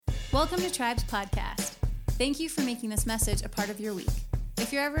Welcome to Tribe's podcast. Thank you for making this message a part of your week.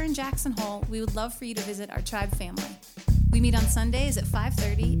 If you're ever in Jackson Hole, we would love for you to visit our Tribe family. We meet on Sundays at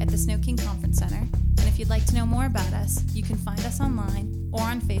 5:30 at the Snow King Conference Center. And if you'd like to know more about us, you can find us online or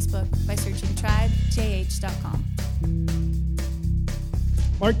on Facebook by searching tribejh.com.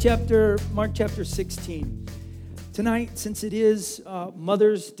 Mark chapter 16. Tonight, since it is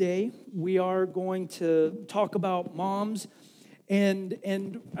Mother's Day, we are going to talk about moms.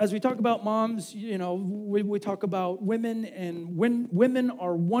 And as we talk about moms, you know, we talk about women, and when women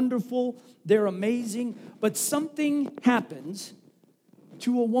are wonderful, they're amazing, but something happens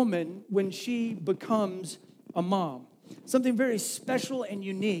to a woman when she becomes a mom. Something very special and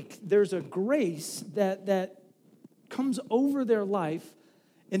unique. There's a grace that comes over their life,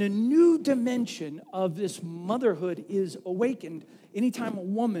 and a new dimension of this motherhood is awakened anytime a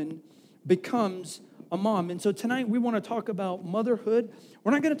woman becomes a mom. And so tonight we want to talk about motherhood.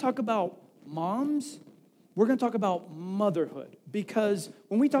 We're not going to talk about moms. We're going to talk about motherhood. Because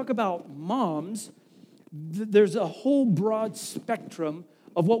when we talk about moms, there's a whole broad spectrum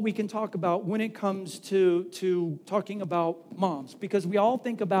of what we can talk about when it comes to talking about moms. Because we all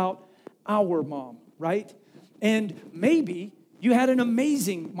think about our mom, right? And maybe you had an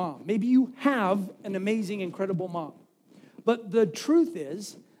amazing mom. Maybe you have an amazing, incredible mom. But the truth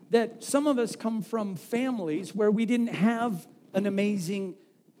is that some of us come from families where we didn't have an amazing,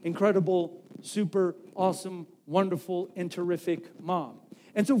 incredible, super awesome, wonderful, and terrific mom.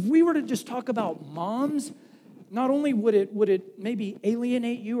 And so if we were to just talk about moms, not only would it maybe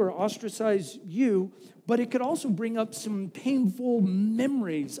alienate you or ostracize you, but it could also bring up some painful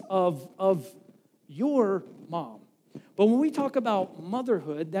memories of your mom. But when we talk about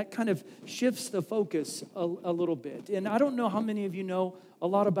motherhood, that kind of shifts the focus a little bit. And I don't know how many of you know a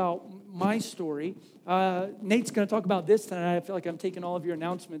lot about my story. Nate's going to talk about this tonight. I feel like I'm taking all of your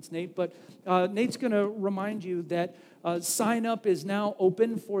announcements, Nate. But Nate's going to remind you that sign up is now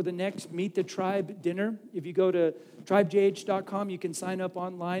open for the next Meet the Tribe dinner. If you go to tribejh.com, you can sign up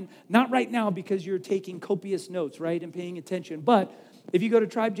online. Not right now because you're taking copious notes, right, and paying attention. But if you go to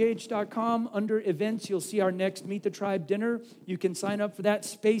tribejh.com, under events, you'll see our next Meet the Tribe dinner. You can sign up for that.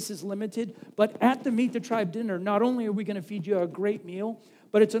 Space is limited. But at the Meet the Tribe dinner, not only are we going to feed you a great meal,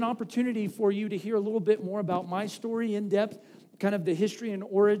 but it's an opportunity for you to hear a little bit more about my story in depth, kind of the history and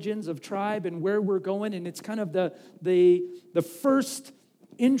origins of Tribe and where we're going. And it's kind of the first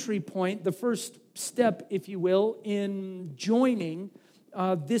entry point, the first step, if you will, in joining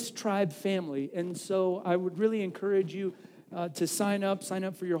this Tribe family. And so I would really encourage you to sign up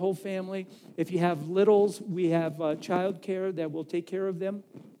for your whole family. If you have littles, we have childcare that will take care of them.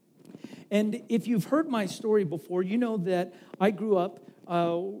 And if you've heard my story before, you know that I grew up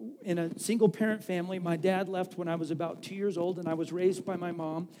in a single-parent family. My dad left when I was about 2 years old, and I was raised by my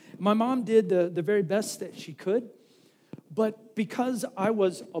mom. My mom did the very best that she could, but because I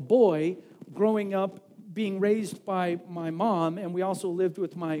was a boy growing up, being raised by my mom, and we also lived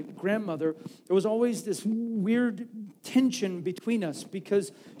with my grandmother, there was always this weird tension between us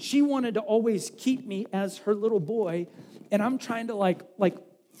because she wanted to always keep me as her little boy, and I'm trying to like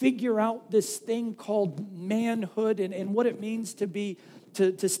figure out this thing called manhood and what it means to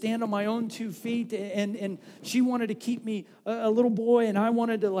stand on my own 2 feet, and she wanted to keep me a little boy, and I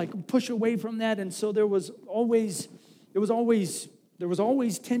wanted to like push away from that, and so there was always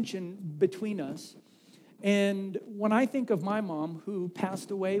tension between us. And when I think of my mom, who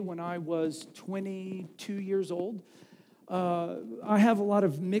passed away when I was 22 years old, I have a lot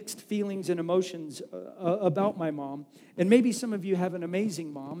of mixed feelings and emotions about my mom. And maybe some of you have an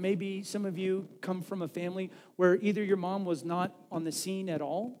amazing mom. Maybe some of you come from a family where either your mom was not on the scene at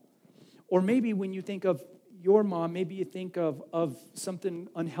all, or maybe when you think of your mom, maybe you think of something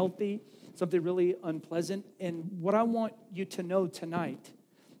unhealthy, something really unpleasant. And what I want you to know tonight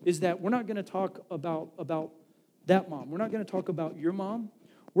is that we're not going to talk about that mom. We're not going to talk about your mom.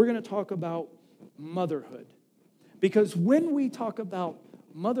 We're going to talk about motherhood. Because when we talk about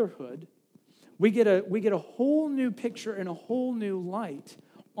motherhood, we get a whole new picture and a whole new light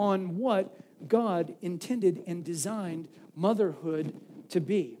on what God intended and designed motherhood to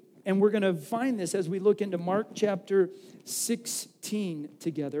be. And we're going to find this as we look into Mark chapter 16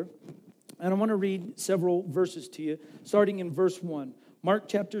 together. And I want to read several verses to you, starting in verse 1. Mark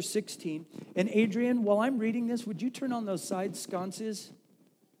chapter 16. And Adrian, while I'm reading this, would you turn on those side sconces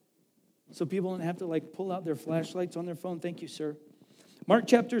so people don't have to like pull out their flashlights on their phone? Thank you, sir. Mark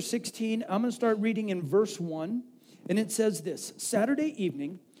chapter 16, I'm going to start reading in verse 1. And it says this: Saturday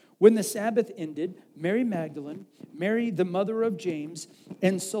evening, when the Sabbath ended, Mary Magdalene, Mary the mother of James,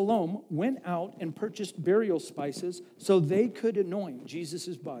 and Salome went out and purchased burial spices so they could anoint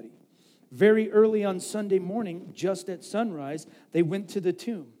Jesus' body. Very early on Sunday morning, just at sunrise, they went to the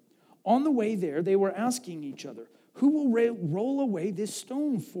tomb. On the way there, they were asking each other, who will roll away this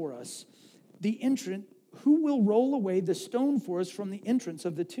stone for us? Who will roll away the stone for us from the entrance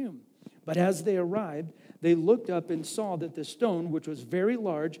of the tomb? But as they arrived, they looked up and saw that the stone, which was very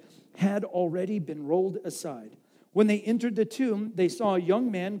large, had already been rolled aside. When they entered the tomb, they saw a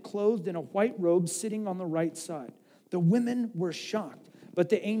young man clothed in a white robe sitting on the right side. The women were shocked, but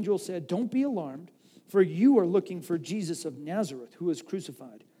the angel said, "Don't be alarmed, for you are looking for Jesus of Nazareth, who was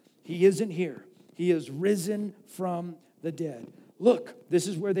crucified. He isn't here. He is risen from the dead. Look, this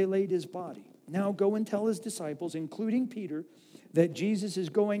is where they laid his body. Now go and tell his disciples, including Peter, that Jesus is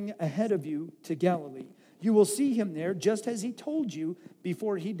going ahead of you to Galilee. You will see him there just as he told you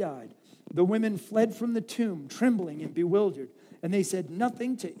before he died." The women fled from the tomb, trembling and bewildered, and they said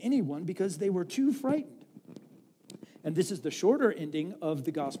nothing to anyone because they were too frightened. And this is the shorter ending of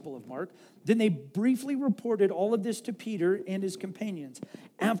the Gospel of Mark. Then they briefly reported all of this to Peter and his companions.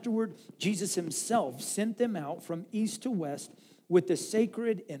 Afterward, Jesus himself sent them out from east to west with the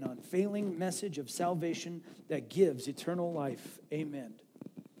sacred and unfailing message of salvation that gives eternal life. Amen.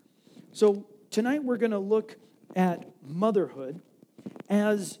 So tonight we're going to look at motherhood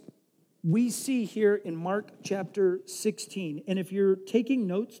as we see here in Mark chapter 16. And if you're taking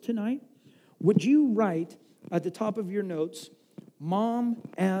notes tonight, would you write at the top of your notes, Mom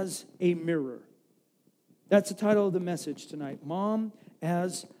as a Mirror? That's the title of the message tonight, Mom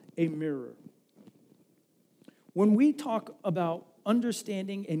as a Mirror. When we talk about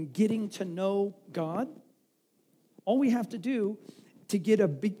understanding and getting to know God, all we have to do to get a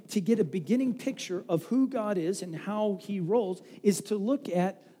beginning picture of who God is and how he rolls is to look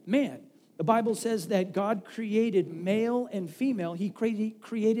at man. The Bible says that God created male and female. He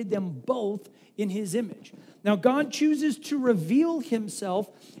created them both in his image. Now, God chooses to reveal himself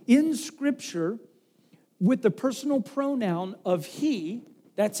in Scripture with the personal pronoun of he.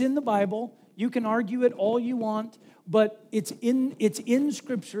 That's in the Bible. You can argue it all you want, but it's in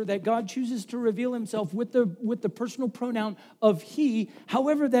Scripture that God chooses to reveal himself with the personal pronoun of he.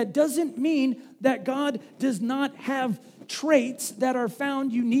 However, that doesn't mean that God does not have traits that are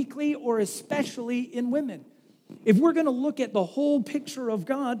found uniquely or especially in women. If we're going to look at the whole picture of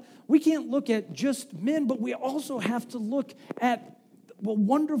God, we can't look at just men, but we also have to look at the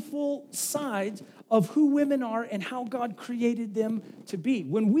wonderful sides of who women are and how God created them to be.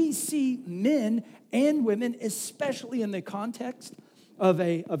 When we see men and women, especially in the context of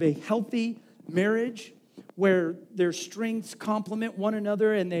a healthy marriage, where their strengths complement one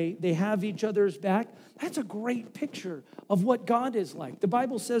another and they have each other's back, that's a great picture of what God is like. The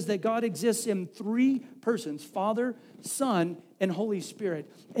Bible says that God exists in three persons, Father, Son, and Holy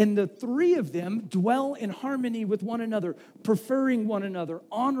Spirit. And the three of them dwell in harmony with one another, preferring one another,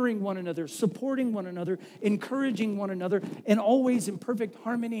 honoring one another, supporting one another, encouraging one another, and always in perfect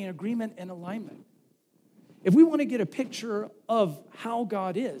harmony and agreement and alignment. If we want to get a picture of how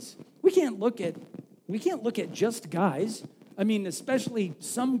God is, we can't look at just guys. I mean, especially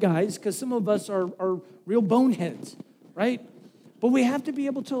some guys, because some of us are real boneheads, right? But we have to be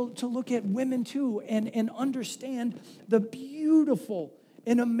able to look at women too and understand the beautiful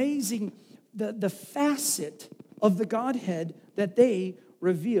and amazing, the facet of the Godhead that they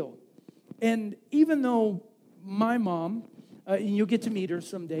reveal. And even though my mom, and you'll get to meet her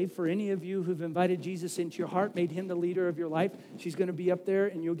someday, for any of you who've invited Jesus into your heart, made him the leader of your life, she's going to be up there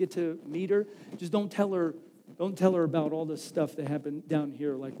and you'll get to meet her. Just don't tell her about all the stuff that happened down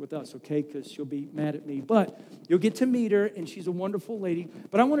here like with us, okay? Because she'll be mad at me. But you'll get to meet her, and she's a wonderful lady.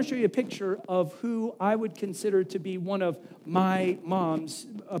 But I want to show you a picture of who I would consider to be one of my moms,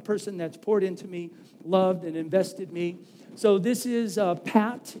 a person that's poured into me, loved, and invested me. So this is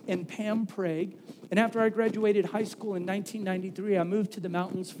Pat and Pam Prague. And after I graduated high school in 1993, I moved to the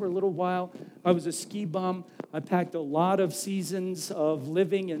mountains for a little while. I was a ski bum. I packed a lot of seasons of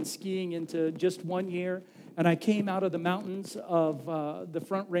living and skiing into just 1 year. And I came out of the mountains of the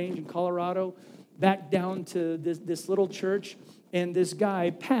Front Range in Colorado back down to this little church. And this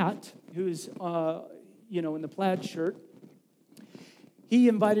guy, Pat, who's in the plaid shirt, he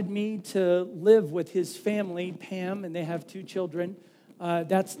invited me to live with his family, Pam, and they have 2 children.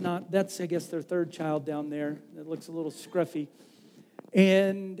 That's I guess their third child down there. It looks a little scruffy.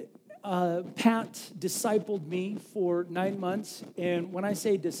 And Pat discipled me for 9 months. And when I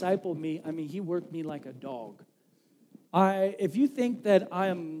say discipled me, I mean he worked me like a dog. If you think that I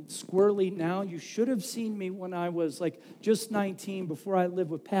am squirrely now, you should have seen me when I was like just 19 before I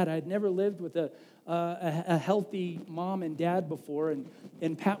lived with Pat. I had never lived with a healthy mom and dad before.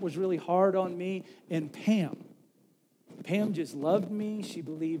 And Pat was really hard on me. And Pam, Pam just loved me. She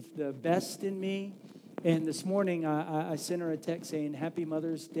believed the best in me. And this morning, I sent her a text saying, Happy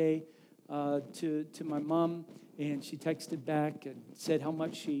Mother's Day to my mom. And she texted back and said how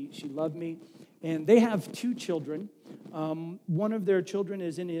much she loved me. And they have 2 children. One of their children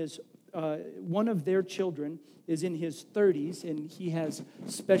is in his 30s, and he has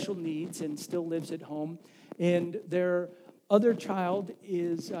special needs and still lives at home. And their other child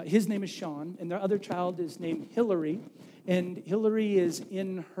is, his name is Sean, and their other child is named Hillary. And Hillary is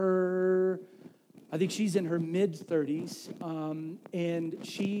in her, I think she's in her mid-30s, and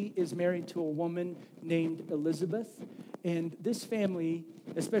she is married to a woman named Elizabeth. And this family,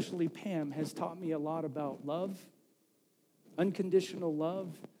 especially Pam, has taught me a lot about love, unconditional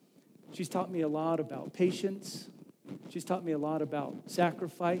love. She's taught me a lot about patience. She's taught me a lot about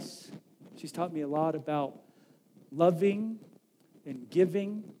sacrifice. She's taught me a lot about loving and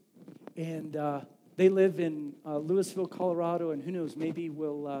giving. And they live in Louisville, Colorado, and who knows, maybe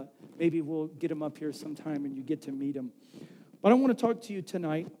we'll get them up here sometime and you get to meet them. But I want to talk to you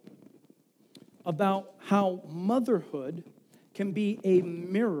tonight about how motherhood can be a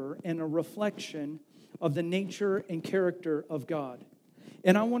mirror and a reflection of the nature and character of God.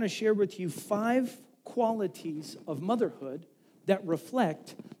 And I want to share with you 5 qualities of motherhood that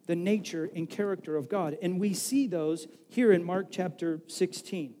reflect the nature and character of God. And we see those here in Mark chapter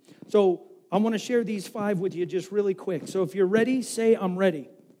 16. So I want to share these 5 with you just really quick. So if you're ready, say, I'm ready.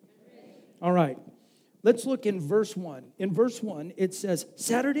 All right. Let's look in verse 1. In verse 1, it says,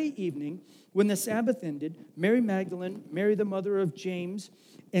 Saturday evening, when the Sabbath ended, Mary Magdalene, Mary the mother of James,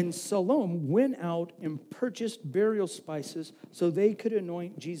 and Salome went out and purchased burial spices so they could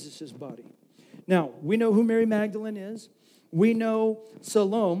anoint Jesus' body. Now, we know who Mary Magdalene is. We know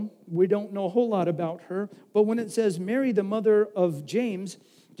Salome. We don't know a whole lot about her. But when it says Mary, the mother of James,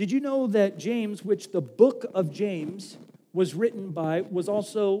 did you know that James, which the book of James was written by, was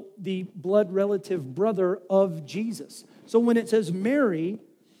also the blood relative brother of Jesus? So when it says Mary,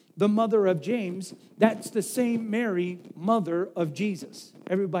 the mother of James, that's the same Mary, mother of Jesus.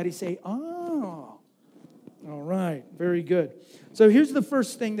 Everybody say, oh. All right, very good. So here's the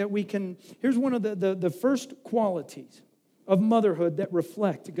first thing that here's one of the first qualities of motherhood that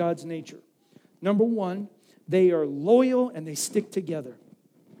reflect God's nature. Number 1, they are loyal and they stick together.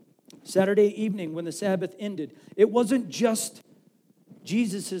 Saturday evening when the Sabbath ended, it wasn't just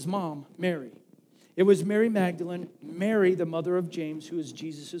Jesus' mom, Mary. It was Mary Magdalene, Mary, the mother of James, who is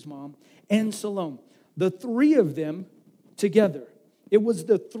Jesus' mom, and Salome. The 3 of them together. It was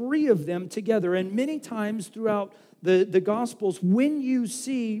the 3 of them together. And many times throughout the Gospels, when you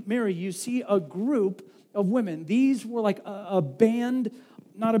see Mary, you see a group of women. These were like a band,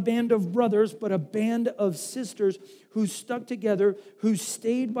 not a band of brothers, but a band of sisters who stuck together, who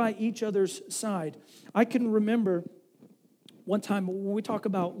stayed by each other's side. I can remember one time when we talk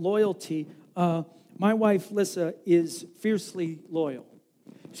about loyalty, my wife, Lissa, is fiercely loyal.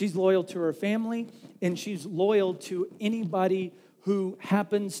 She's loyal to her family, and she's loyal to anybody who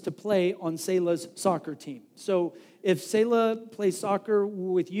happens to play on Selah's soccer team. So if Selah plays soccer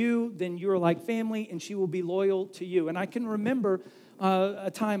with you, then you're like family, and she will be loyal to you. And I can remember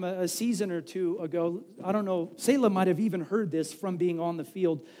a season or 2 ago, I don't know, Selah might have even heard this from being on the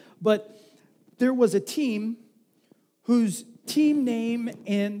field, but there was a team whose team name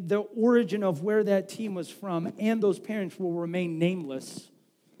and the origin of where that team was from and those parents will remain nameless.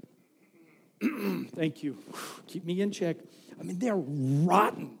 Thank you. Keep me in check. I mean, they're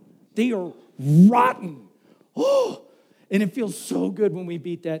rotten. They are rotten. Oh, and it feels so good when we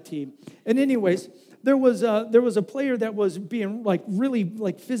beat that team. And anyways, there was a player that was being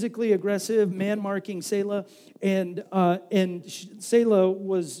really physically aggressive, man-marking Selah, and Selah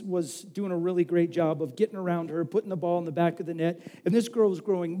was doing a really great job of getting around her, putting the ball in the back of the net, and this girl was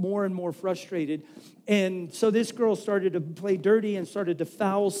growing more and more frustrated, and so this girl started to play dirty and started to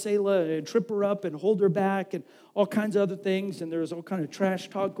foul Selah and trip her up and hold her back and all kinds of other things, and there was all kind of trash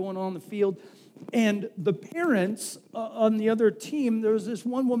talk going on in the field. And the parents on the other team, there was this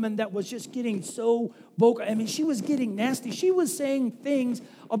one woman that was just getting so vocal. I mean, she was getting nasty. She was saying things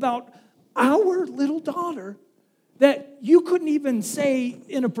about our little daughter that you couldn't even say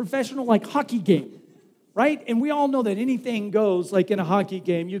in a professional, hockey game, right? And we all know that anything goes, in a hockey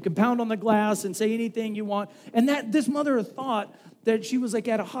game. You can pound on the glass and say anything you want. And that this mother thought that she was, at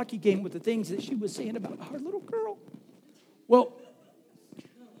a hockey game with the things that she was saying about our little girl. Well,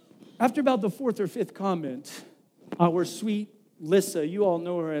 after about the 4th or 5th comment, our sweet Lissa, you all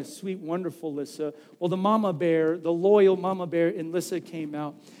know her as sweet, wonderful Lissa. Well, the mama bear, the loyal mama bear in Lissa came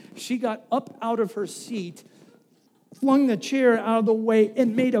out. She got up out of her seat, flung the chair out of the way,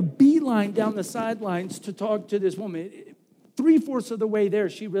 and made a beeline down the sidelines to talk to this woman. 3/4 of the way there,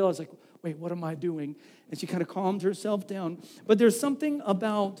 she realized, like, wait, what am I doing? And she kind of calmed herself down. But there's something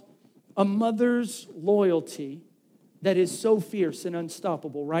about a mother's loyalty that is so fierce and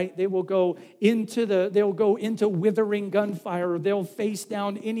unstoppable, right? They'll go into withering gunfire, or they'll face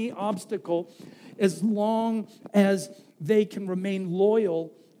down any obstacle as long as they can remain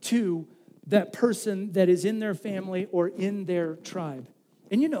loyal to that person that is in their family or in their tribe.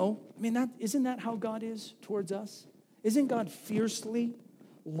 And isn't that how God is towards us? Isn't God fiercely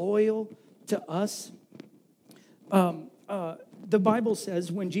loyal to us? The Bible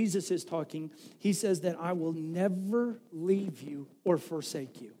says, when Jesus is talking, he says that I will never leave you or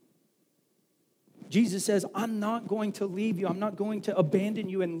forsake you. Jesus says, I'm not going to leave you. I'm not going to abandon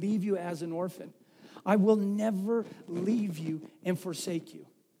you and leave you as an orphan. I will never leave you and forsake you.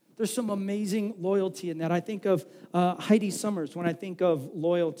 There's some amazing loyalty in that. I think of Heidi Summers when I think of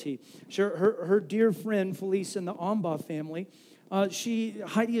loyalty. Sure, her dear friend Felice and the Omba family,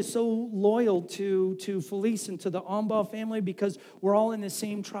 Heidi is so loyal to Felice and to the Omba family because we're all in the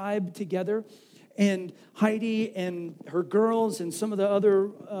same tribe together. And Heidi and her girls and some of the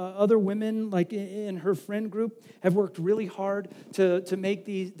other women, like in her friend group, have worked really hard to make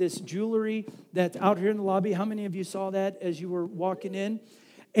this jewelry that's out here in the lobby. How many of you saw that as you were walking in?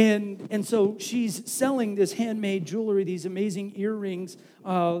 And so she's selling this handmade jewelry, these amazing earrings,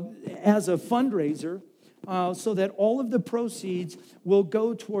 as a fundraiser, so that all of the proceeds will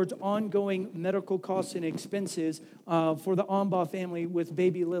go towards ongoing medical costs and expenses for the Omba family with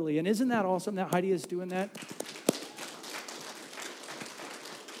baby Lily. And isn't that awesome that Heidi is doing that?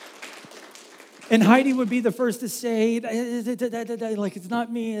 And Heidi would be the first to say, like, it's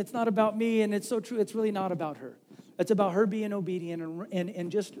not me, it's not about me, and it's so true, it's really not about her. It's about her being obedient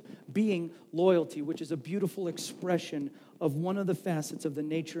and just being loyalty, which is a beautiful expression of one of the facets of the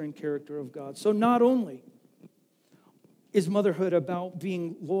nature and character of God. So not only is motherhood about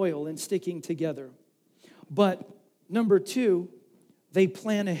being loyal and sticking together, but number 2, they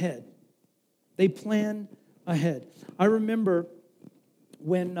plan ahead. They plan ahead. I remember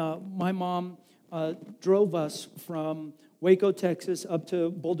when my mom drove us from Waco, Texas, up to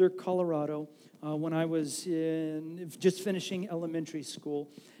Boulder, Colorado, when I was just finishing elementary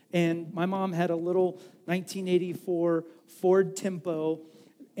school. And my mom had a little 1984 Ford Tempo,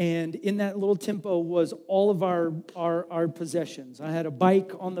 and in that little Tempo was all of our possessions. I had a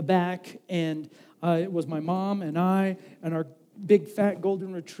bike on the back, and it was my mom and I and our big fat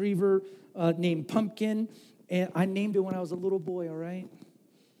golden retriever named Pumpkin. And I named it when I was a little boy, all right?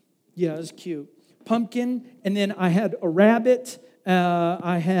 Yeah, it was cute. Pumpkin, and then I had a rabbit.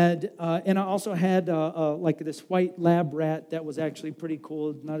 And I also had like this white lab rat that was actually pretty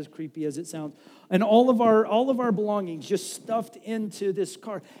cool, not as creepy as it sounds. And all of our belongings just stuffed into this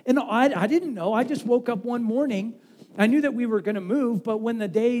car. And I didn't know. I just woke up one morning. I knew that we were going to move, but when the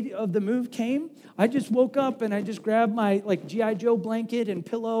day of the move came, I just woke up and I just grabbed my like G.I. Joe blanket and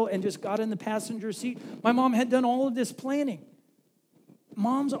pillow and just got in the passenger seat. My mom had done all of this planning.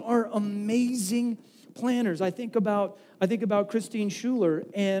 Moms are amazing planners. I think about Christine Schuler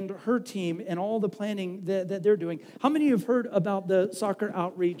and her team and all the planning that they're doing. How many have heard about the soccer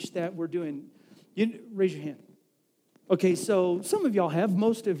outreach that we're doing? Raise your hand. Okay, so some of y'all have,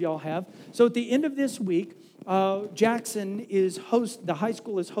 most of y'all have. So at the end of this week, Jackson the high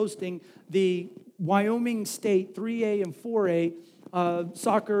school is hosting the Wyoming State 3A and 4A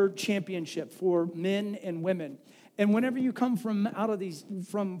soccer championship for men and women. And whenever you come from out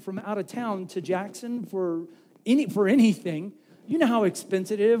of town to Jackson for anything, you know how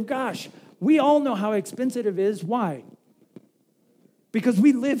expensive it is. Gosh, we all know how expensive it is. Why? Because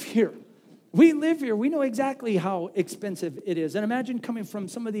we live here. We live here. We know exactly how expensive it is. And imagine coming from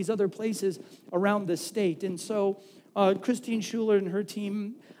some of these other places around the state. And so Christine Schuler and her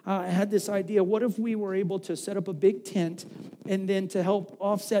team had this idea. What if we were able to set up a big tent and then to help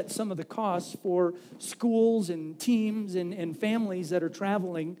offset some of the costs for schools and teams and families that are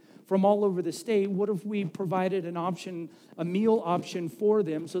traveling from all over the state? What if we provided a meal option for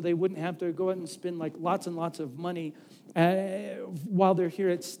them so they wouldn't have to go out and spend like lots and lots of money while they're here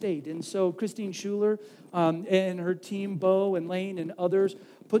at state? And so Christine Schuler and her team, Bo and Lane and others,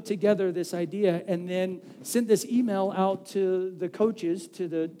 put together this idea and then sent this email out to the coaches, to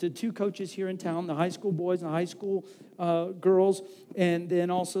the 2 coaches here in town, the high school boys and the high school girls, and then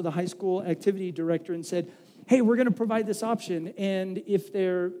also the high school activity director, and said, hey, we're going to provide this option, and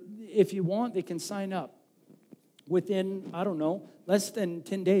if you want, they can sign up. Within, I don't know, less than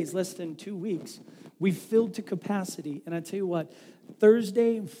 10 days, less than 2 weeks, we filled to capacity. And I tell you what,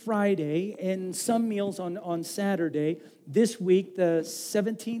 Thursday, Friday, and some meals on Saturday, this week, the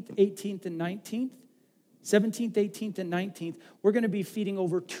 17th, 18th, and 19th, 17th, 18th, and 19th, we're going to be feeding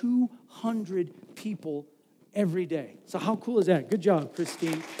over 200 people every day. So how cool is that? Good job,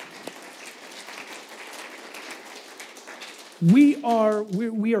 Christine. We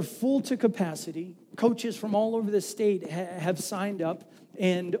are full to capacity. Coaches from all over the state have signed up,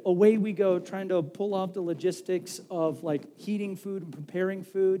 and away we go trying to pull off the logistics of like heating food and preparing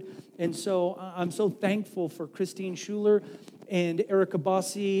food. And so I'm so thankful for Christine Schuler and Erica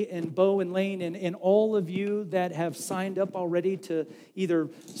Bossi and Bo and Lane and all of you that have signed up already to either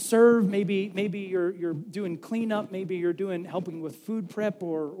serve, maybe you're doing cleanup, maybe you're helping with food prep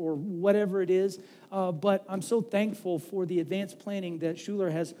or whatever it is. But I'm so thankful for the advanced planning that Schuler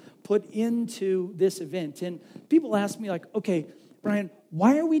has put into this event. And people ask me like, okay, Brian,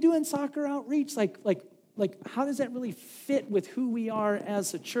 why are we doing soccer outreach? Like, how does that really fit with who we are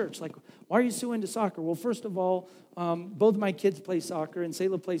as a church? Like, why are you so into soccer? Well, first of all, both of my kids play soccer, and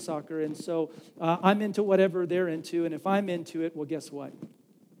Selah plays soccer, and so I'm into whatever they're into, and if I'm into it, well, guess what?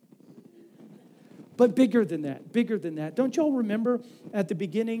 But bigger than that. Don't y'all remember at the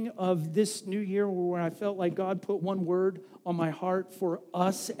beginning of this new year where I felt like God put one word on my heart for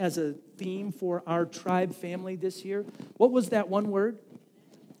us as a theme for our tribe family this year? What was that one word?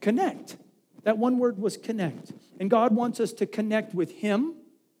 Connect. That one word was connect. And God wants us to connect with Him.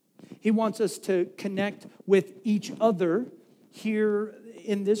 He wants us to connect with each other here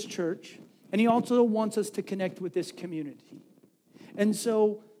in this church. And He also wants us to connect with this community. And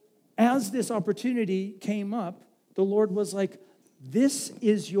so as this opportunity came up, the Lord was like, this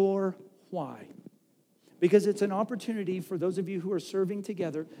is your why. Because it's an opportunity for those of you who are serving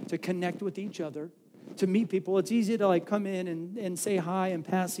together to connect with each other, to meet people. It's easy to like come in and say hi and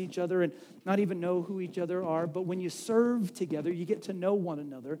pass each other and not even know who each other are. But when you serve together, you get to know one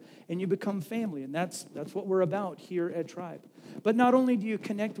another and you become family. And that's what we're about here at Tribe. But not only do you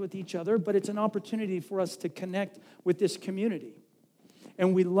connect with each other, but it's an opportunity for us to connect with this community.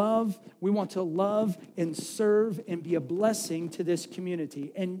 And we want to love and serve and be a blessing to this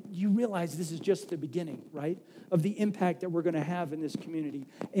community. And you realize this is just the beginning, right, of the impact that we're going to have in this community.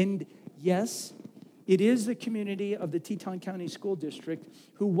 And yes, it is the community of the Teton County School District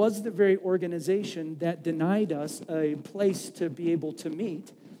who was the very organization that denied us a place to be able to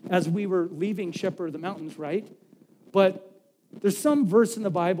meet as we were leaving Shepherd of the Mountains, right? But there's some verse in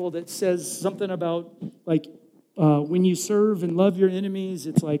the Bible that says something about like, when you serve and love your enemies,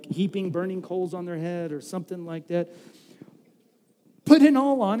 it's like heaping burning coals on their head or something like that. But in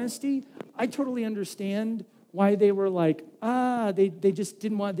all honesty, I totally understand why they were like, they just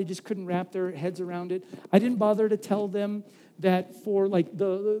couldn't wrap their heads around it. I didn't bother to tell them that for like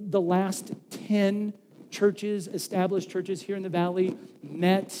the last 10 churches, established churches here in the valley,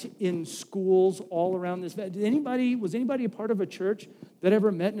 met in schools all around this valley. Was anybody a part of a church that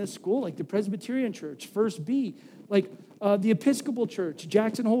ever met in a school? Like the Presbyterian Church, First B, like the Episcopal Church,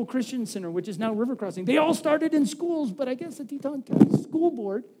 Jackson Hole Christian Center, which is now River Crossing. They all started in schools, but I guess the Teton County School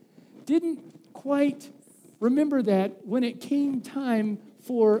Board didn't quite remember that when it came time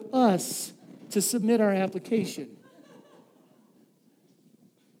for us to submit our application.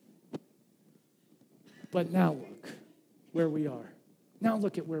 But now look where we are. Now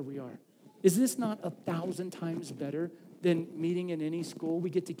look at where we are. Is this not 1,000 times better than meeting in any school? We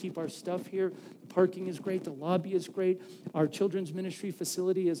get to keep our stuff here. The parking is great. The lobby is great. Our children's ministry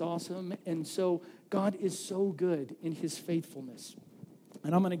facility is awesome. And so God is so good in His faithfulness.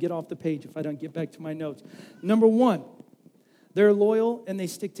 And I'm going to get off the page if I don't get back to my notes. Number one, they're loyal and they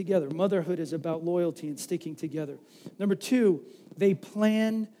stick together. Motherhood is about loyalty and sticking together. Number two, they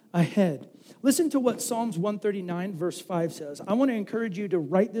plan ahead. Listen to what Psalms 139 verse 5 says. I want to encourage you to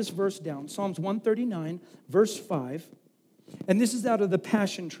write this verse down. Psalms 139 verse 5. And this is out of the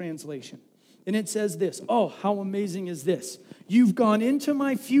Passion Translation. And it says this. Oh, how amazing is this? You've gone into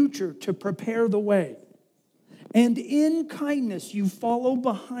my future to prepare the way. And in kindness you follow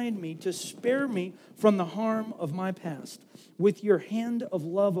behind me to spare me from the harm of my past. With your hand of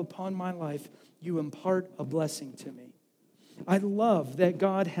love upon my life, you impart a blessing to me. I love that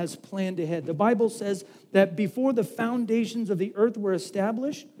God has planned ahead. The Bible says that before the foundations of the earth were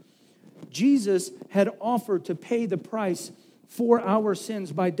established, Jesus had offered to pay the price for our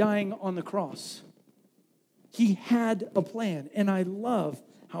sins by dying on the cross. He had a plan, and I love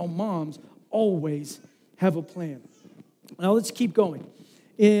how moms always have a plan. Now let's keep going.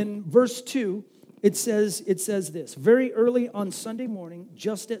 In verse 2, it says this. Very early on Sunday morning,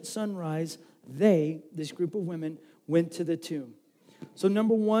 just at sunrise, this group of women, went to the tomb. So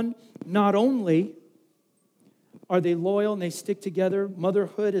number one, not only are they loyal and they stick together,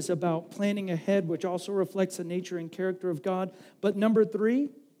 motherhood is about planning ahead, which also reflects the nature and character of God. But number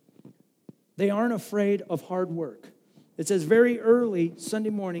three, They aren't afraid of hard work. It says very early Sunday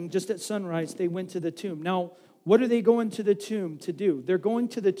morning, just at sunrise, they went to the tomb. Now, what are they going to the tomb to do? They're going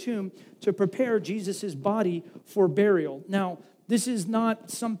to the tomb to prepare Jesus' body for burial. Now, this is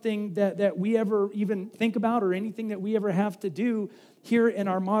not something that we ever even think about or anything that we ever have to do here in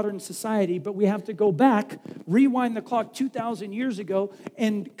our modern society, but we have to go back, rewind the clock 2,000 years ago,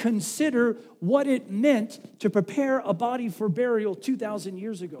 and consider what it meant to prepare a body for burial 2,000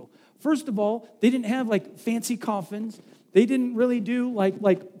 years ago. First of all, they didn't have like fancy coffins. They didn't really do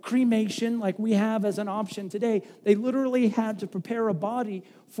like cremation like we have as an option today. They literally had to prepare a body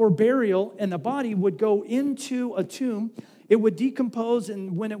for burial, and the body would go into a tomb. It would decompose,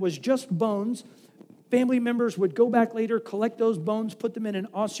 and when it was just bones, family members would go back later, collect those bones, put them in an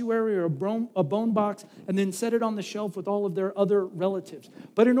ossuary or a bone box, and then set it on the shelf with all of their other relatives.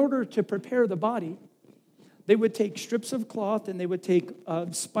 But in order to prepare the body, they would take strips of cloth and they would take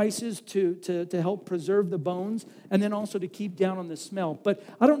spices to help preserve the bones and then also to keep down on the smell. But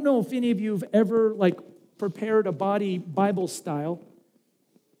I don't know if any of you have ever prepared a body Bible style.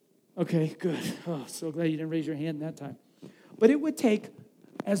 Okay, good. Oh, so glad you didn't raise your hand that time. But it would take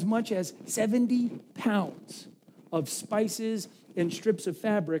as much as 70 pounds of spices and strips of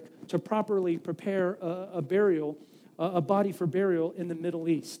fabric to properly prepare a body for burial in the Middle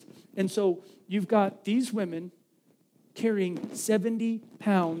East. And so you've got these women carrying 70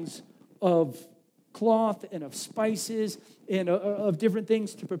 pounds of cloth and of spices and of different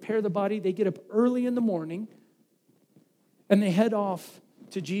things to prepare the body. They get up early in the morning and they head off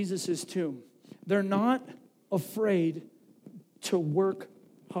to Jesus' tomb. They're not afraid to work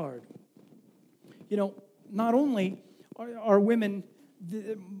hard. You know, not only are women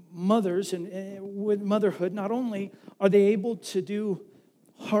mothers and with motherhood, not only are they able to do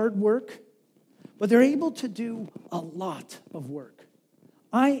hard work, but they're able to do a lot of work.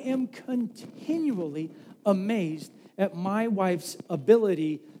 I am continually amazed at my wife's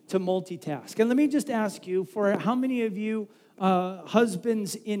ability to multitask. And let me just ask you, for how many of you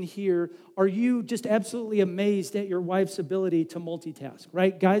husbands in here, are you just absolutely amazed at your wife's ability to multitask,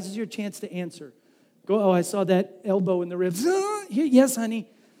 right? Guys, this is your chance to answer. Go, oh, I saw that elbow in the ribs. Yes, honey.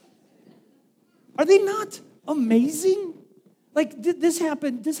 Are they not amazing? Like, this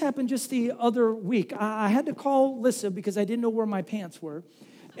happened just the other week. I had to call Lissa because I didn't know where my pants were.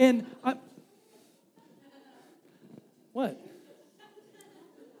 And what?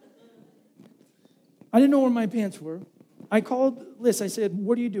 I didn't know where my pants were. I called Liz. I said,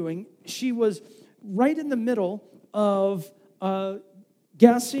 what are you doing? She was right in the middle of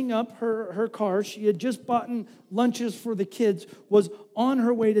gassing up her car. She had just bought lunches for the kids, was on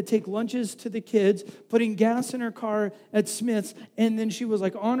her way to take lunches to the kids, putting gas in her car at Smith's, and then she was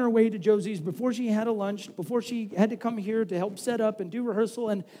on her way to Josie's before she had a lunch, before she had to come here to help set up and do rehearsal,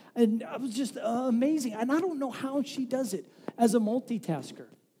 and it was just amazing. And I don't know how she does it as a multitasker.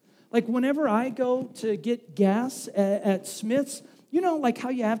 Like whenever I go to get gas at Smith's, you know, like how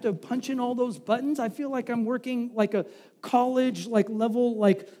you have to punch in all those buttons? I feel like I'm working like a college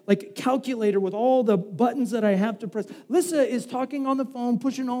level calculator with all the buttons that I have to press. Lissa is talking on the phone,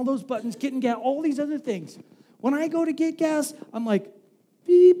 pushing all those buttons, getting gas, all these other things. When I go to get gas, I'm like,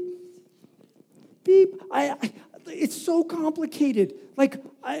 beep, beep. It's so complicated.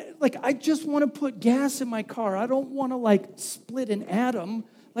 I just want to put gas in my car. I don't want to split an atom.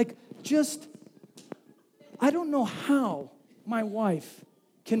 I don't know how my wife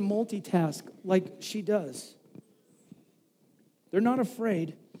can multitask like she does. They're not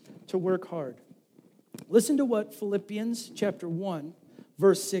afraid to work hard. Listen to what Philippians chapter 1,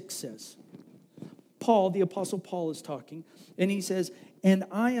 verse 6 says. Paul, the Apostle Paul, is talking, and he says, "And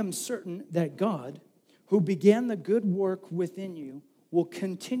I am certain that God, who began the good work within you, will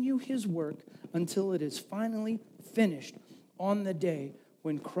continue his work until it is finally finished on the day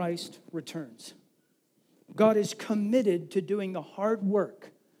when Christ returns." God is committed to doing the hard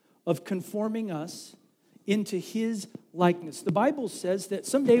work of conforming us into his likeness. The Bible says that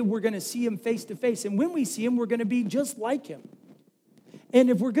someday we're going to see him face to face, and when we see him, we're going to be just like him. And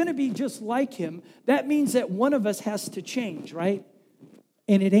if we're going to be just like him, that means that one of us has to change, right?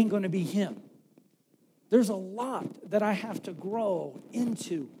 And it ain't going to be him. There's a lot that I have to grow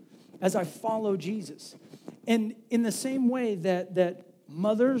into as I follow Jesus. And in the same way that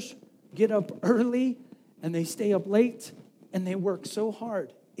mothers get up early and they stay up late and they work so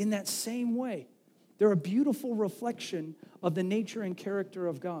hard, in that same way, they're a beautiful reflection of the nature and character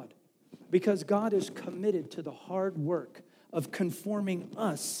of God, because God is committed to the hard work of conforming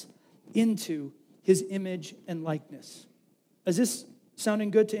us into his image and likeness. Is this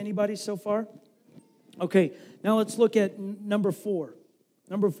sounding good to anybody so far? Okay, now let's look at number 4.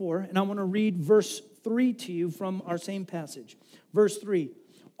 Number 4, and I want to read verse 3 to you from our same passage. Verse 3,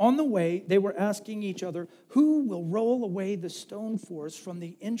 on the way, they were asking each other, who will roll away the stone for us from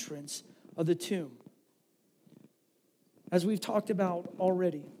the entrance of the tomb? As we've talked about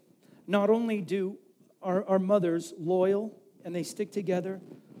already, not only do our mothers loyal and they stick together,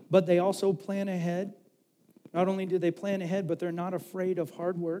 but they also plan ahead. Not only do they plan ahead, but they're not afraid of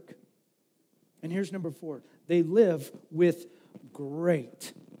hard work. And here's number 4. They live with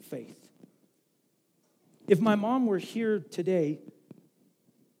great faith. If my mom were here today,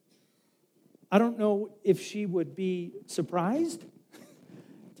 I don't know if she would be surprised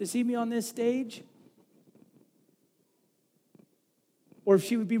to see me on this stage, or if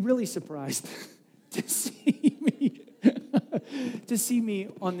she would be really surprised to see me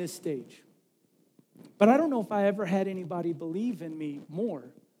on this stage. But I don't know if I ever had anybody believe in me more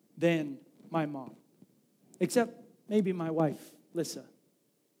than my mom, except maybe my wife, Lissa.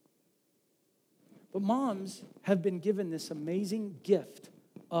 But moms have been given this amazing gift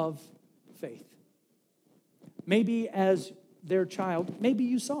of faith. Maybe as their child, maybe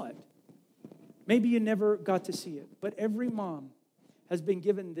you saw it. Maybe you never got to see it. But every mom has been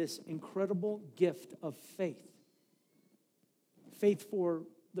given this incredible gift of faith. Faith for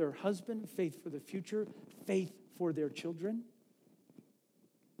their husband, faith for the future, faith for their children.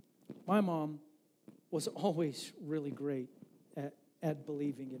 My mom was always really great at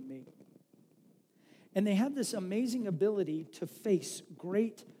believing in me. And they have this amazing ability to face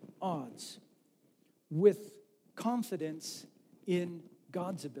great odds with confidence in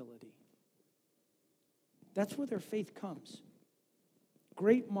God's ability. That's where their faith comes.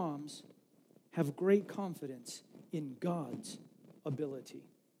 Great moms have great confidence in God's ability.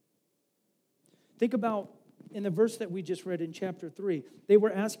 Think about in the verse that we just read in chapter 3, they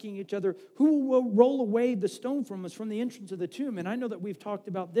were asking each other, who will roll away the stone from us from the entrance of the tomb? And I know that we've talked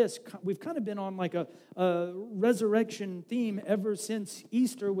about this. We've kind of been on like a resurrection theme ever since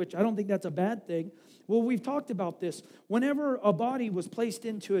Easter, which I don't think that's a bad thing. Well, we've talked about this. Whenever a body was placed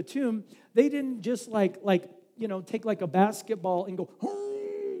into a tomb, they didn't just take like a basketball and go,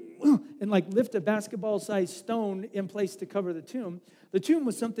 and like lift a basketball-sized stone in place to cover the tomb. The tomb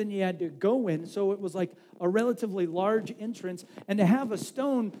was something you had to go in, so it was like a relatively large entrance. And to have a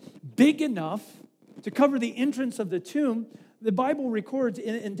stone big enough to cover the entrance of the tomb, the Bible records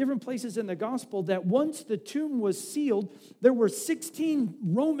in different places in the gospel that once the tomb was sealed, there were 16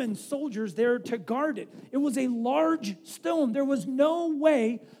 Roman soldiers there to guard it. It was a large stone. There was no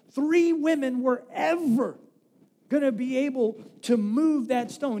way 3 women were ever going to be able to move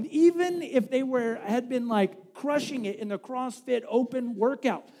that stone, even if they had been like crushing it in the CrossFit open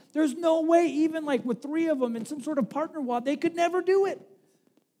workout. There's no way, even like with 3 of them in some sort of partner WOD, they could never do it.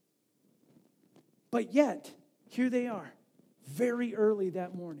 But yet, here they are, very early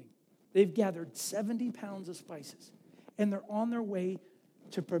that morning. They've gathered 70 pounds of spices, and they're on their way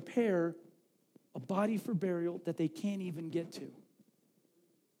to prepare a body for burial that they can't even get to.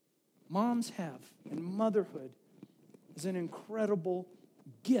 Moms have, and motherhood is an incredible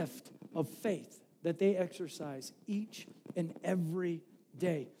gift of faith that they exercise each and every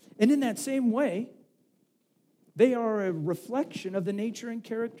day. And in that same way, they are a reflection of the nature and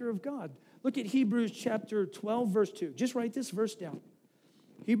character of God. Look at Hebrews chapter 12, verse 2. Just write this verse down.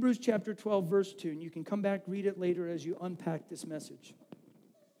 Hebrews chapter 12, verse 2, and you can come back, read it later as you unpack this message.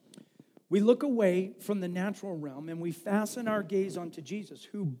 We look away from the natural realm and we fasten our gaze onto Jesus,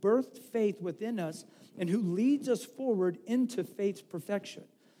 who birthed faith within us and who leads us forward into faith's perfection.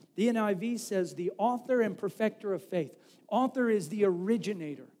 The NIV says the author and perfecter of faith. Author is the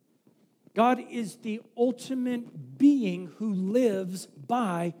originator. God is the ultimate being who lives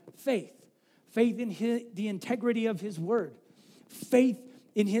by faith. Faith in the integrity of his word. Faith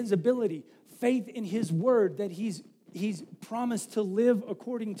in his ability. Faith in his word that he's promised to live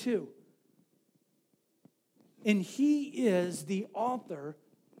according to. And he is the author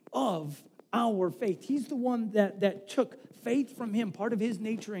of our faith. He's the one that took faith from him, part of his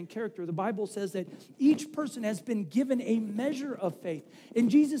nature and character. The Bible says that each person has been given a measure of faith.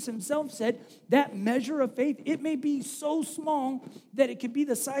 And Jesus himself said that measure of faith, it may be so small that it could be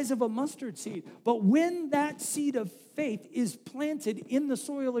the size of a mustard seed. But when that seed of faith is planted in the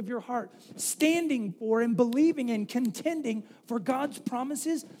soil of your heart, standing for and believing and contending for God's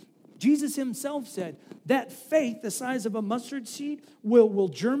promises, Jesus himself said that faith, the size of a mustard seed, will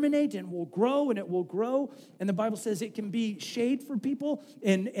germinate and will grow and it will grow. And the Bible says it can be shade for people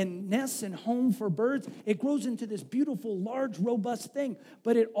and nests and home for birds. It grows into this beautiful, large, robust thing.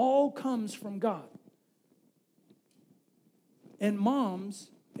 But it all comes from God. And moms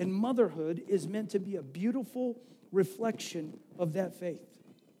and motherhood is meant to be a beautiful reflection of that faith.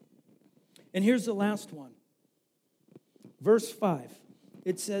 And here's the last one. Verse 5,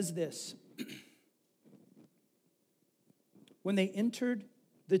 it says this. When they entered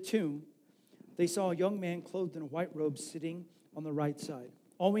the tomb, they saw a young man clothed in a white robe sitting on the right side.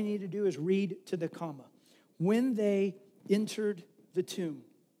 All we need to do is read to the comma. When they entered the tomb.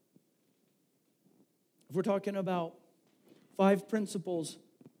 If we're talking about 5 principles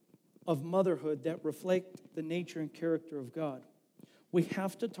of motherhood that reflect the nature and character of God, we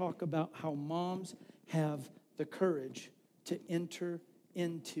have to talk about how moms have the courage to enter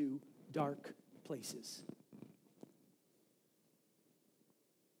into dark places.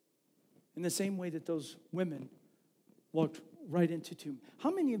 In the same way that those women walked right into tomb.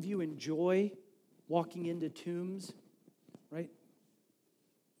 How many of you enjoy walking into tombs, right?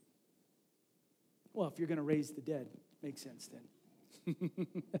 Well, if you're going to raise the dead, makes sense then.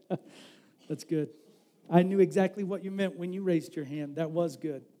 That's good. I knew exactly what you meant when you raised your hand. That was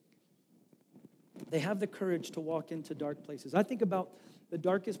good. They have the courage to walk into dark places. I think about the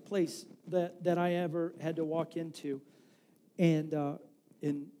darkest place that I ever had to walk into, and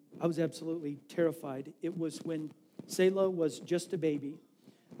I was absolutely terrified. It was when Selah was just a baby.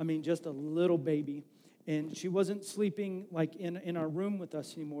 I mean, just a little baby. And she wasn't sleeping like in our room with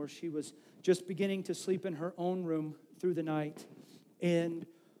us anymore. She was just beginning to sleep in her own room through the night. And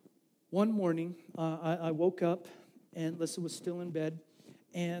one morning, I woke up, and Lissa was still in bed.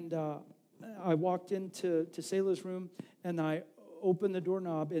 And I walked into Selah's room, and I opened the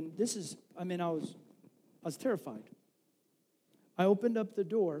doorknob. And I was terrified. I opened up the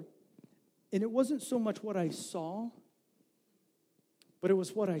door, and it wasn't so much what I saw, but it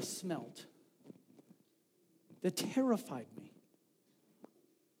was what I smelled that terrified me.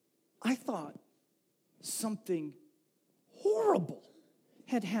 I thought something horrible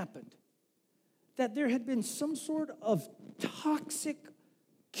had happened, that there had been some sort of toxic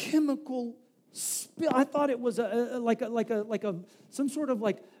chemical spill. I thought it was some sort of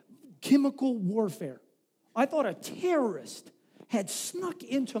like chemical warfare. I thought a terrorist had snuck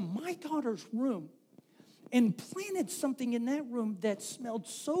into my daughter's room and planted something in that room that smelled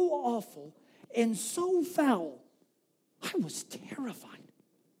so awful and so foul. I was terrified.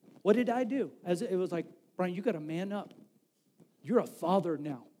 What did I do? It was like, Brian, you got to man up. You're a father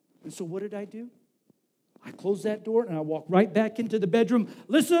now. And so what did I do? I closed that door and I walked right back into the bedroom.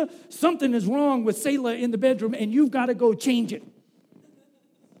 Lissa, something is wrong with Selah in the bedroom and you've got to go change it.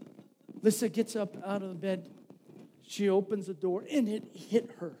 Lissa gets up out of the bed. She opens the door and it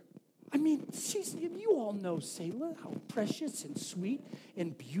hit her. I mean, you all know Selah, how precious and sweet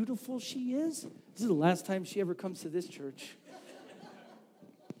and beautiful she is. This is the last time she ever comes to this church.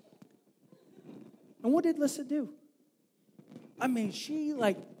 And what did Lissa do? I mean, she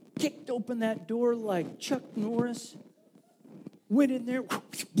kicked open that door like Chuck Norris, went in there,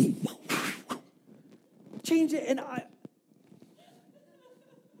 changed it, and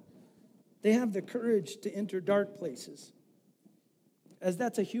they have the courage to enter dark places. As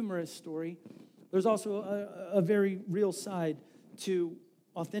that's a humorous story, there's also a very real side to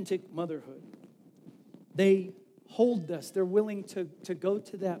authentic motherhood. They hold us. They're willing to go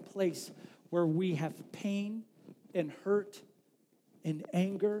to that place where we have pain and hurt and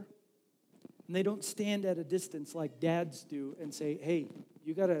anger. And they don't stand at a distance like dads do and say, hey,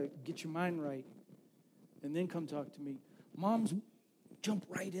 you got to get your mind right and then come talk to me. Moms jump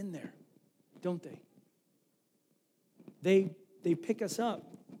right in there, don't they? They pick us up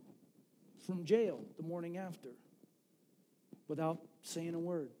from jail the morning after without saying a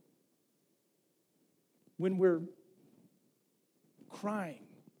word. When we're crying,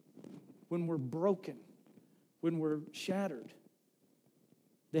 when we're broken, when we're shattered,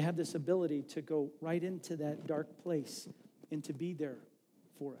 they have this ability to go right into that dark place and to be there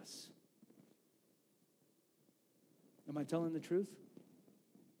for us. Am I telling the truth?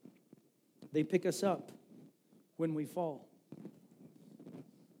 They pick us up when we fall.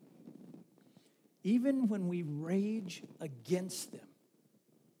 Even when we rage against them,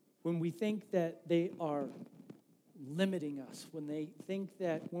 when we think that they are limiting us, when they think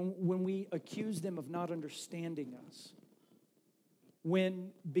that, when we accuse them of not understanding us, when,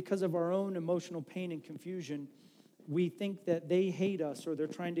 because of our own emotional pain and confusion, we think that they hate us or they're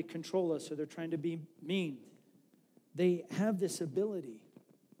trying to control us or they're trying to be mean, they have this ability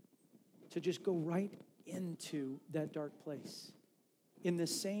to just go right into that dark place. In the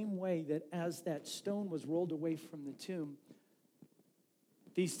same way that as that stone was rolled away from the tomb,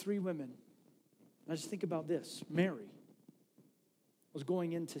 these 3 women, now just think about this. Mary was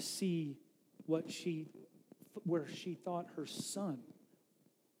going in to see where she thought her son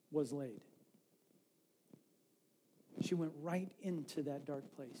was laid. She went right into that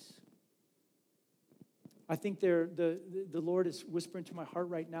dark place. I think the Lord is whispering to my heart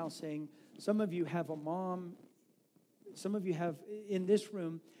right now saying, some of you have a mom, some of you have, in this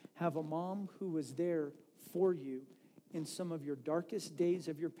room, have a mom who was there for you in some of your darkest days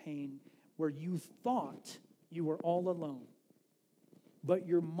of your pain where you thought you were all alone. But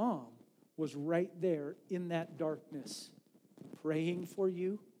your mom was right there in that darkness, praying for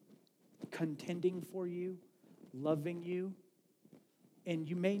you, contending for you, loving you. And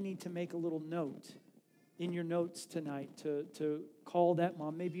you may need to make a little note in your notes tonight to call that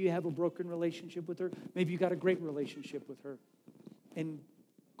mom. Maybe you have a broken relationship with her. Maybe you got a great relationship with her. And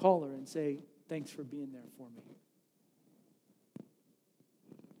call her and say, thanks for being there for me.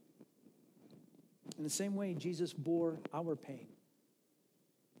 In the same way, Jesus bore our pain.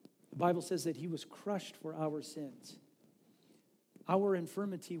 The Bible says that he was crushed for our sins. Our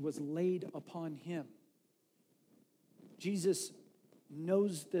infirmity was laid upon him. Jesus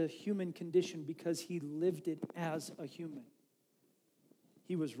knows the human condition because he lived it as a human.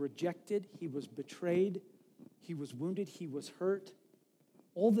 He was rejected, he was betrayed, he was wounded, he was hurt.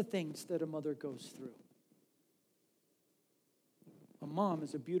 All the things that a mother goes through. A mom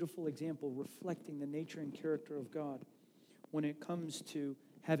is a beautiful example reflecting the nature and character of God when it comes to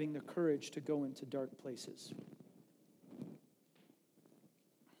having the courage to go into dark places.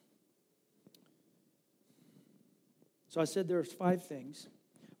 So I said there's 5 things,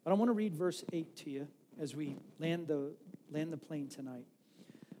 but I want to read verse 8 to you as we land the plane tonight.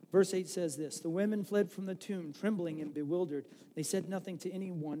 Verse 8 says this, the women fled from the tomb, trembling and bewildered. They said nothing to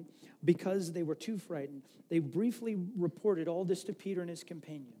anyone because they were too frightened. They briefly reported all this to Peter and his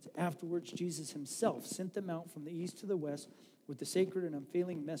companions. Afterwards, Jesus himself sent them out from the east to the west with the sacred and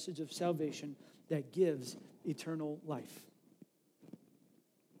unfailing message of salvation that gives eternal life.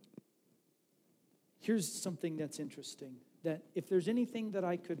 Here's something that's interesting, that if there's anything that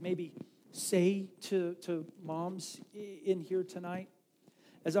I could maybe say to moms in here tonight,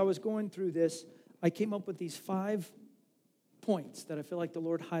 as I was going through this, I came up with these 5 points that I feel like the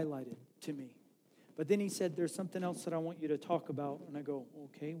Lord highlighted to me. But then he said, there's something else that I want you to talk about. And I go,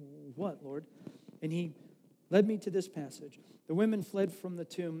 okay, what, Lord? And he led me to this passage. The women fled from the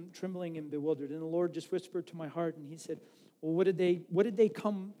tomb, trembling and bewildered. And the Lord just whispered to my heart, and he said, well, what did they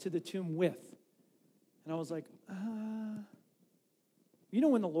come to the tomb with? And I was like, You know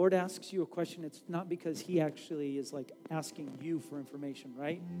when the Lord asks you a question, it's not because he actually is like asking you for information,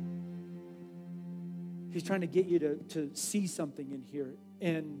 right? He's trying to get you to see something in here.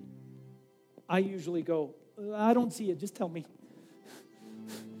 And I usually go, I don't see it, just tell me.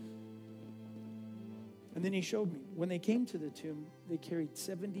 And then he showed me. When they came to the tomb, they carried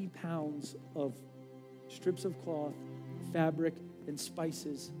 70 pounds of strips of cloth, fabric, and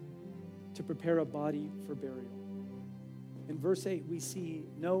spices to prepare a body for burial. In verse 8, we see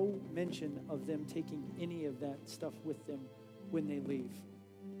no mention of them taking any of that stuff with them when they leave.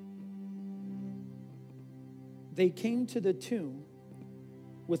 They came to the tomb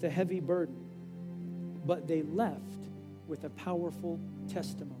with a heavy burden, but they left with a powerful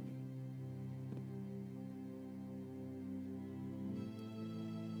testimony.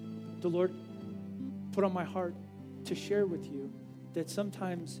 The Lord put on my heart to share with you that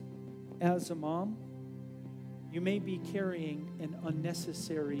sometimes as a mom, you may be carrying an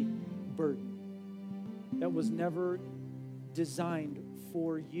unnecessary burden that was never designed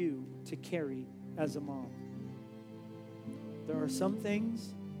for you to carry as a mom. There are some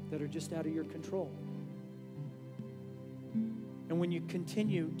things that are just out of your control. And when you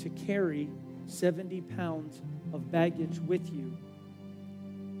continue to carry 70 pounds of baggage with you,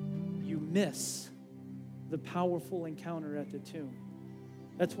 you miss the powerful encounter at the tomb.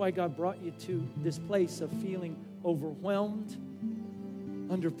 That's why God brought you to this place of feeling overwhelmed,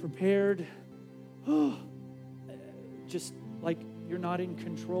 underprepared, just like you're not in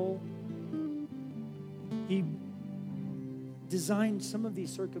control. He designed some of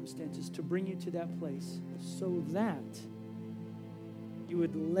these circumstances to bring you to that place so that you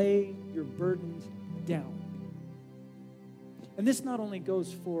would lay your burdens down. And this not only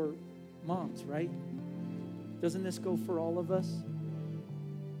goes for moms, right? Doesn't this go for all of us?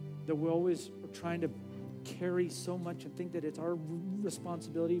 That we always are trying to carry so much and think that it's our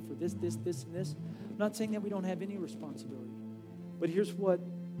responsibility for this, and this. I'm not saying that we don't have any responsibility. But here's what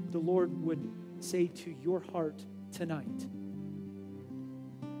the Lord would say to your heart tonight.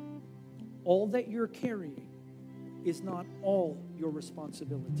 All that you're carrying is not all your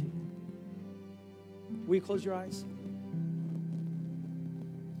responsibility. Will you close your eyes?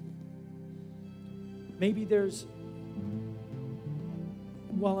 Maybe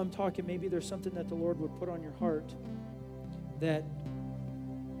while I'm talking, maybe there's something that the Lord would put on your heart that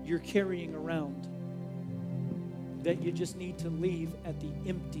you're carrying around. that you just need to leave at the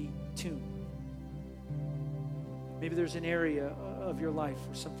empty tomb. Maybe there's an area of your life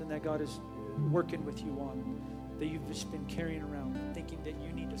or something that God is working with you on that you've just been carrying around, thinking that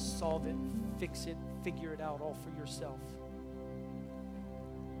you need to solve it, fix it, figure it out all for yourself.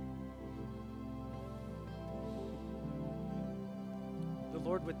 The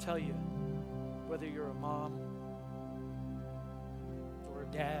Lord would tell you, whether you're a mom or a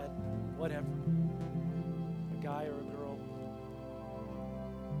dad, whatever, a guy or a girl,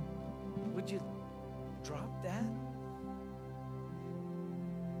 would you drop that?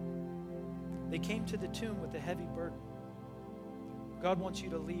 They came to the tomb with a heavy burden. God wants you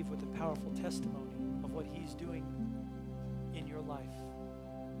to leave with a powerful testimony of what He's doing in your life.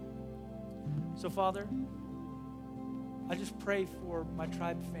 So, Father, I just pray for my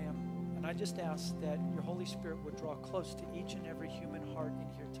tribe fam, and I just ask that your Holy Spirit would draw close to each and every human heart in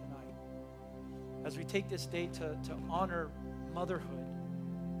here tonight. As we take this day to honor motherhood,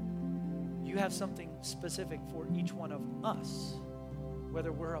 you have something specific for each one of us,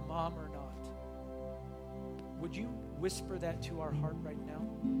 whether we're a mom or not. Would you whisper that to our heart right now?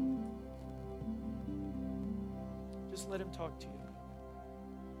 Just let Him talk to you.